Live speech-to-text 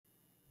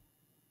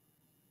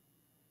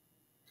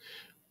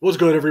What's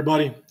good,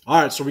 everybody?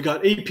 All right, so we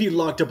got AP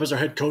locked up as our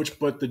head coach,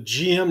 but the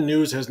GM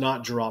news has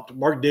not dropped.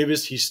 Mark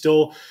Davis, he's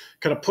still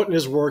kind of putting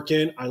his work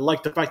in. I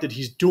like the fact that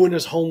he's doing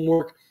his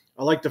homework.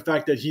 I like the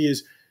fact that he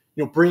is,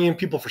 bringing in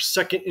people for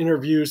second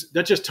interviews.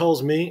 That just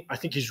tells me I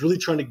think he's really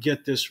trying to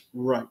get this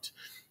right.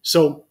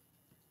 So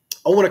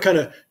I want to kind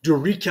of do a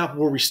recap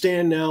where we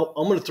stand now.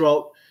 I'm going to throw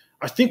out,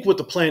 I think, what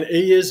the plan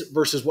A is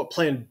versus what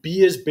plan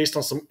B is based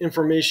on some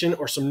information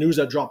or some news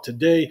that dropped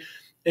today.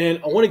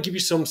 And I want to give you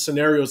some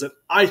scenarios that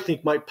I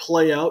think might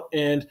play out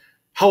and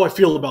how I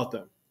feel about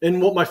them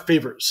and what my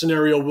favorite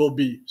scenario will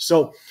be.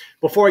 So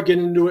before I get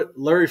into it,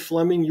 Larry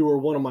Fleming, you were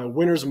one of my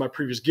winners of my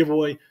previous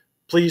giveaway.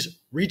 Please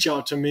reach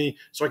out to me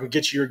so I can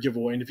get you your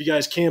giveaway. And if you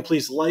guys can,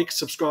 please like,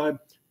 subscribe,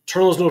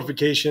 turn on those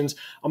notifications.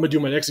 I'm going to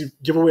do my next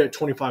giveaway at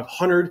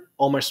 2,500.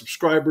 All my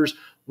subscribers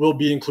will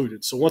be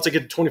included. So once I get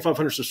to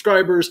 2,500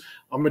 subscribers,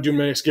 I'm going to do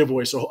my next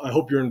giveaway. So I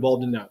hope you're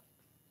involved in that.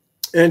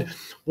 And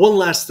one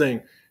last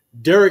thing.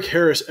 Derek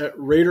Harris at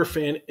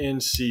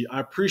RaiderFanNC. I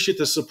appreciate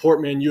the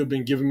support, man, you have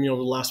been giving me over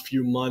the last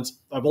few months.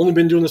 I've only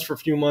been doing this for a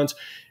few months,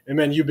 and,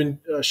 man, you've been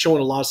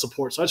showing a lot of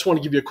support. So I just want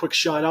to give you a quick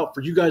shout out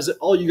for you guys,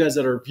 all you guys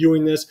that are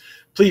viewing this.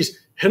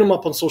 Please hit him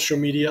up on social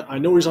media. I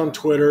know he's on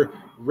Twitter,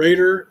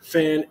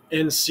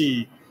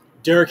 RaiderFanNC.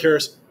 Derek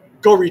Harris,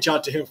 go reach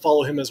out to him,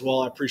 follow him as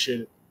well. I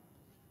appreciate it.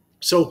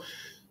 So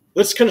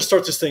let's kind of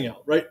start this thing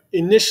out, right?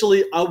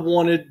 Initially, I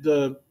wanted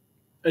the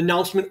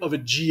announcement of a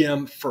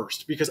GM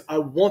first because I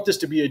want this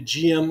to be a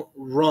GM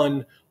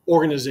run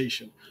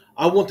organization.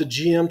 I want the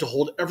GM to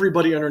hold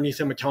everybody underneath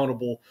him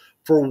accountable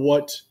for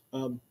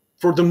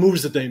for the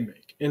moves that they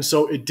make. And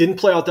so it didn't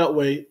play out that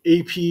way.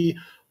 AP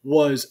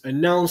was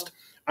announced.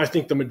 I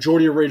think the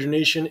majority of Raider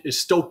Nation is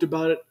stoked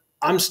about it.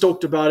 I'm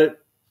stoked about it,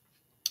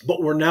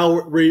 but we're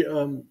now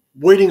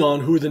waiting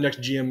on who the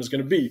next GM is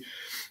going to be.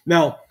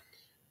 Now,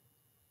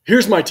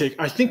 here's my take.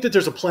 I think that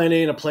there's a plan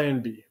A and a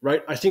plan B,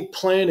 right? I think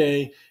plan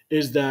A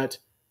is that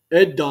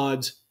Ed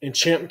Dodds and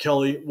Champ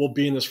Kelly will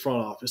be in this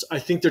front office. I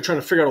think they're trying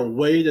to figure out a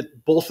way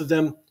that both of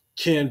them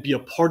can be a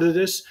part of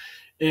this,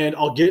 and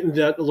I'll get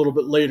into that a little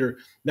bit later.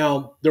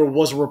 Now, there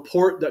was a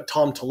report that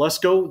Tom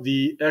Telesco,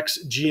 the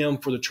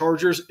ex-GM for the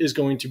Chargers, is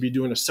going to be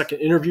doing a second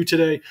interview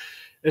today.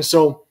 And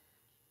so,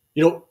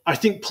 I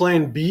think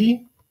plan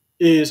B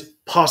is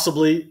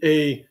possibly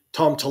a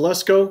Tom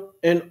Telesco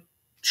and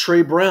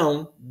Trey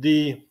Brown,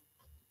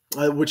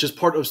 which is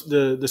part of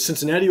the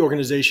Cincinnati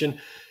organization.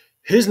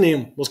 His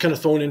name was kind of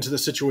thrown into the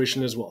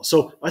situation as well.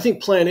 So I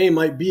think plan A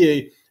might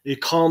be a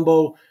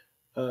combo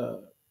of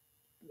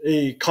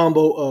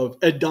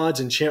Ed Dodds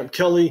and Champ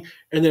Kelly,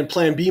 and then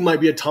plan B might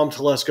be a Tom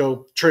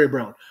Telesco, Trey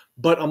Brown.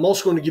 But I'm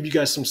also going to give you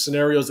guys some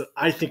scenarios that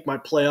I think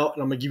might play out,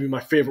 and I'm going to give you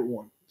my favorite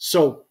one.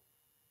 So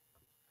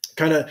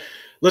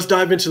let's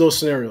dive into those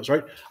scenarios,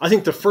 right? I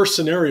think the first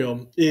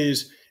scenario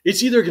is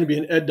it's either going to be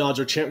an Ed Dodds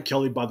or Champ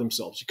Kelly by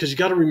themselves, because you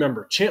got to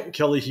remember, Champ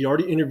Kelly, he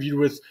already interviewed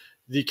with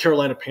the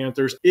Carolina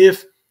Panthers.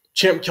 If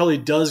Champ Kelly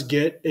does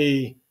get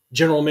a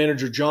general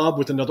manager job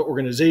with another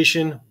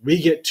organization, we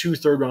get 2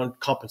 third-round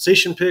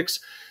compensation picks.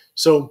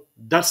 So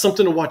that's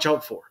something to watch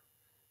out for.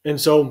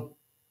 And so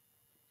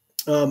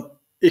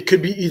it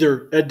could be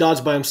either Ed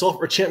Dodds by himself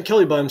or Champ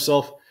Kelly by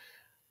himself.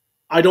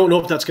 I don't know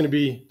if that's going to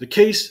be the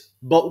case,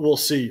 but we'll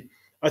see.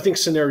 I think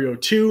scenario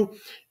 2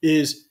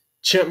 is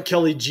Champ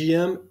Kelly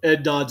GM,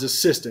 Ed Dodds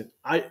assistant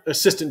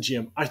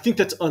GM. I think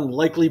that's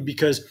unlikely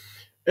because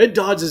Ed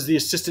Dodds is the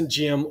assistant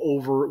GM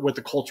over with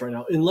the Colts right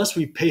now. Unless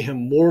we pay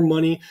him more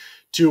money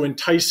to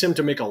entice him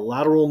to make a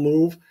lateral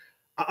move,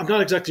 I'm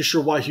not exactly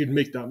sure why he'd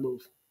make that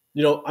move.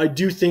 I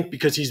do think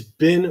because he's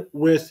been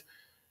with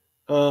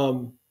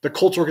the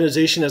Colts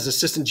organization as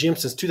assistant GM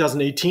since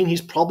 2018,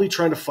 he's probably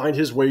trying to find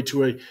his way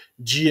to a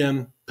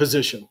GM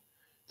position,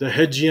 the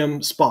head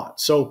GM spot.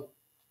 So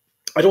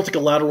I don't think a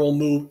lateral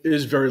move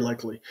is very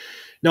likely.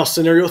 Now,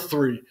 scenario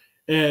 3,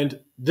 and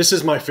this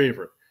is my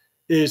favorite,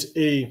 is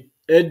a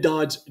Ed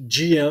Dodds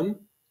GM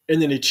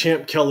and then a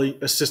Champ Kelly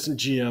assistant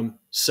GM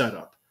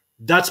setup.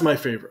 That's my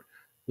favorite.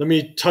 Let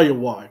me tell you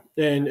why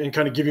and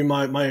kind of give you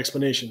my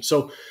explanation.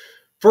 So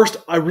first,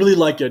 I really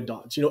like Ed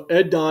Dodds.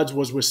 Ed Dodds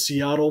was with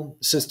Seattle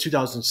since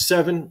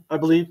 2007, I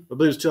believe. I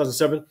believe it was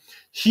 2007.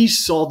 He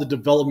saw the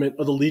development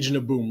of the Legion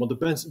of Boom, one of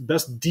the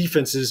best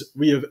defenses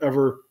we have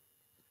ever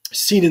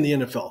seen in the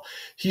NFL.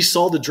 He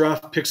saw the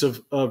draft picks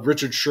of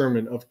Richard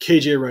Sherman, of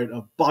KJ Wright,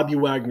 of Bobby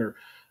Wagner,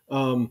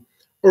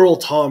 Earl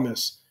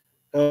Thomas,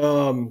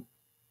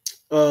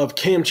 of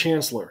Cam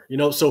Chancellor,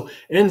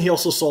 and he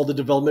also saw the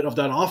development of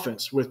that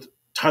offense with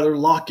Tyler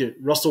Lockett,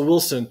 Russell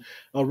Wilson,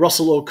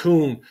 Russell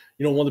Okung,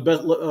 one of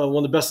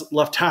the best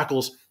left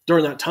tackles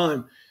during that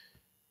time.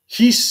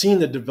 He's seen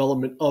the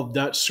development of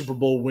that Super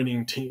Bowl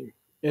winning team.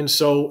 And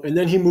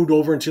then he moved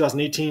over in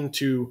 2018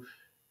 to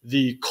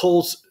the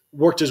Colts,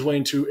 worked his way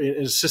into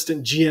an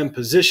assistant GM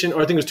position,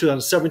 or I think it was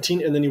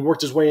 2017, and then he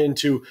worked his way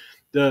into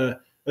the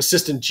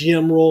assistant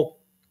GM role.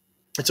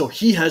 And so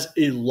he has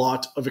a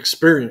lot of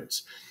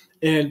experience.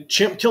 And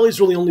Champ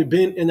Kelly's really only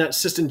been in that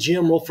assistant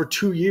GM role for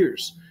 2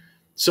 years.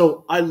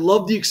 So I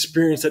love the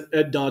experience that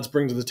Ed Dodds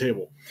brings to the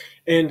table.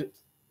 And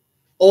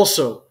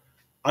also,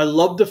 I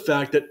love the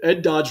fact that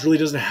Ed Dodds really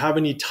doesn't have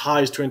any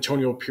ties to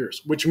Antonio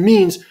Pierce, which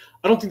means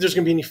I don't think there's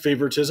going to be any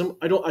favoritism.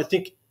 I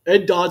think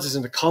Ed Dodds is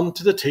going to come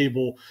to the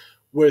table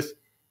with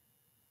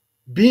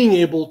being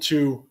able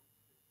to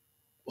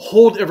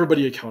hold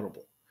everybody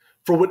accountable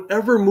for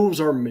whatever moves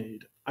are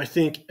made. I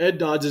think Ed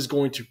Dodds is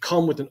going to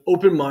come with an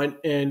open mind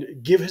and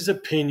give his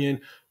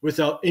opinion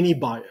without any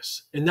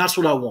bias. And that's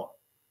what I want.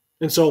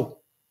 And so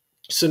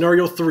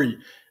scenario 3,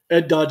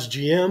 Ed Dodds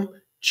GM,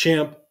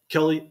 Champ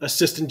Kelly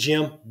assistant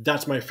GM.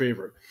 That's my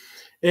favorite.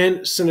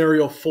 And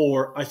scenario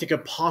 4, I think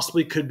it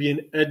possibly could be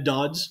an Ed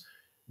Dodds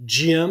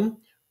GM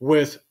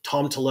with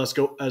Tom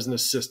Telesco as an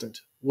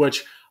assistant,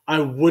 which I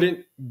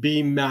wouldn't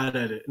be mad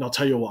at it. And I'll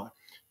tell you why.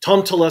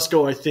 Tom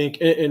Telesco, I think,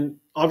 and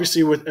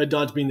obviously with Ed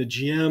Dodds being the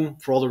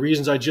GM, for all the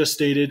reasons I just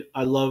stated,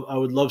 I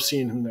would love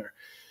seeing him there.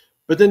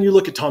 But then you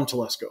look at Tom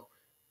Telesco.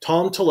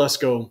 Tom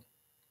Telesco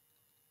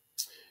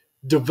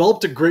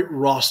developed a great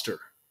roster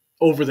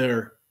over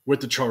there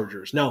with the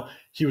Chargers. Now,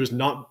 he was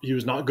not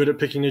good at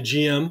picking a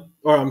GM,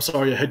 or I'm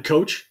sorry, a head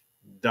coach.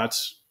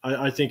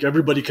 I think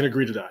everybody can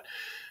agree to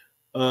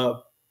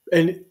that.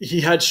 And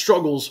he had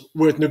struggles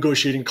with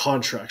negotiating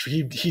contracts.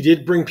 He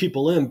did bring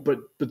people in, but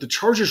the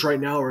Chargers right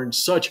now are in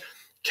such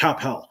cap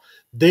hell.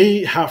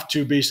 They have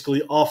to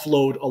basically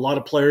offload a lot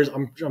of players.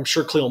 I'm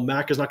sure Khalil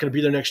Mack is not going to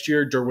be there next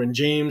year. Derwin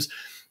James,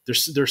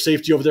 their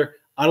safety over there,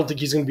 I don't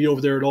think he's going to be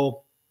over there at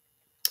all.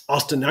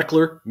 Austin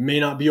Eckler may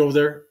not be over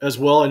there as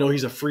well. I know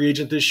he's a free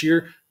agent this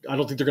year. I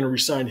don't think they're going to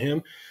re-sign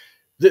him.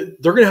 They're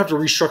going to have to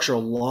restructure a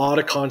lot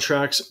of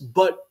contracts,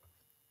 but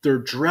their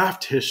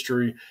draft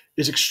history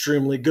is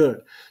extremely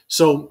good.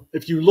 So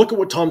if you look at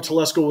what Tom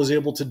Telesco was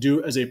able to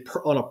do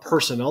on a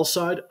personnel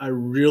side, I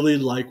really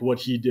like what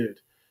he did.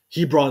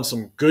 He brought in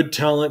some good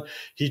talent.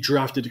 He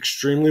drafted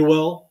extremely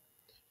well.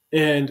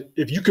 And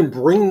if you can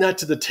bring that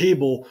to the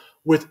table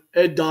with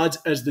Ed Dodds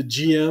as the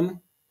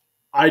GM,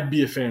 I'd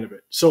be a fan of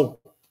it. So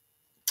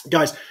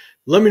guys,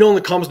 let me know in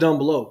the comments down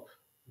below.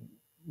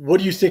 What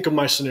do you think of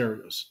my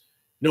scenarios?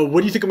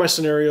 What do you think of my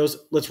scenarios?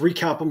 Let's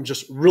recap them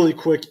just really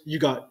quick. You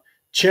got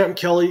Champ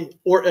Kelly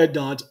or Ed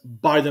Dodds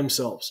by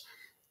themselves.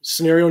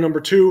 Scenario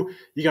number 2,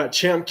 you got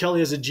Champ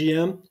Kelly as a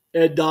GM,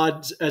 Ed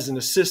Dodds as an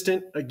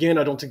assistant. Again,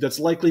 I don't think that's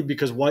likely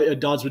because why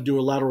Ed Dodds would do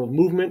a lateral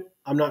movement,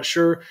 I'm not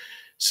sure.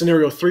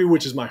 Scenario 3,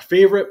 which is my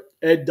favorite,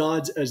 Ed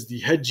Dodds as the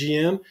head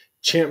GM,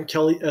 Champ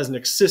Kelly as an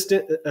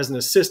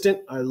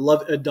assistant. I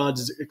love Ed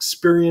Dodds'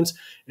 experience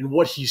and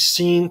what he's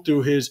seen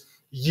through his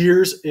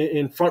years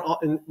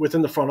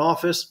within the front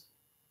office.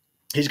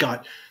 He's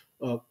got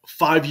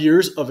 5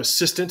 years of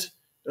assistant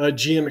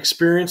GM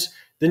experience.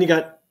 Then you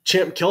got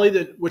Champ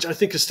Kelly, which I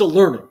think is still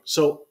learning.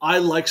 So I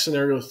like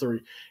scenario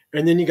 3.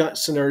 And then you got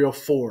scenario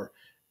 4,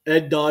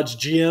 Ed Dodds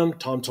GM,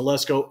 Tom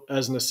Telesco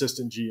as an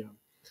assistant GM.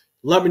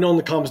 Let me know in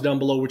the comments down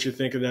below what you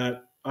think of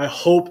that. I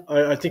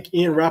think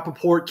Ian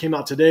Rappaport came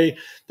out today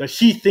that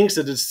he thinks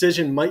that a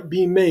decision might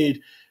be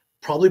made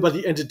probably by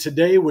the end of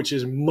today, which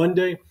is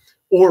Monday,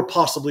 or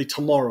possibly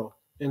tomorrow.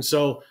 And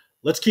so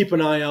let's keep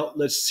an eye out.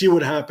 Let's see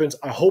what happens.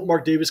 I hope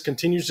Mark Davis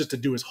continues just to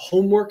do his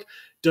homework,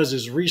 does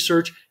his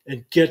research,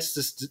 and gets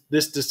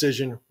this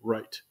decision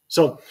right.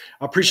 So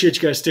I appreciate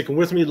you guys sticking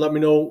with me. Let me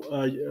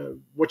know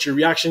what your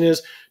reaction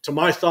is to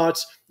my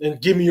thoughts,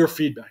 and give me your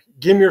feedback.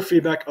 Give me your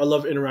feedback. I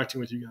love interacting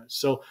with you guys.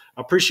 So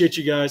I appreciate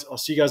you guys. I'll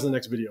see you guys in the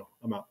next video.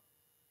 I'm out.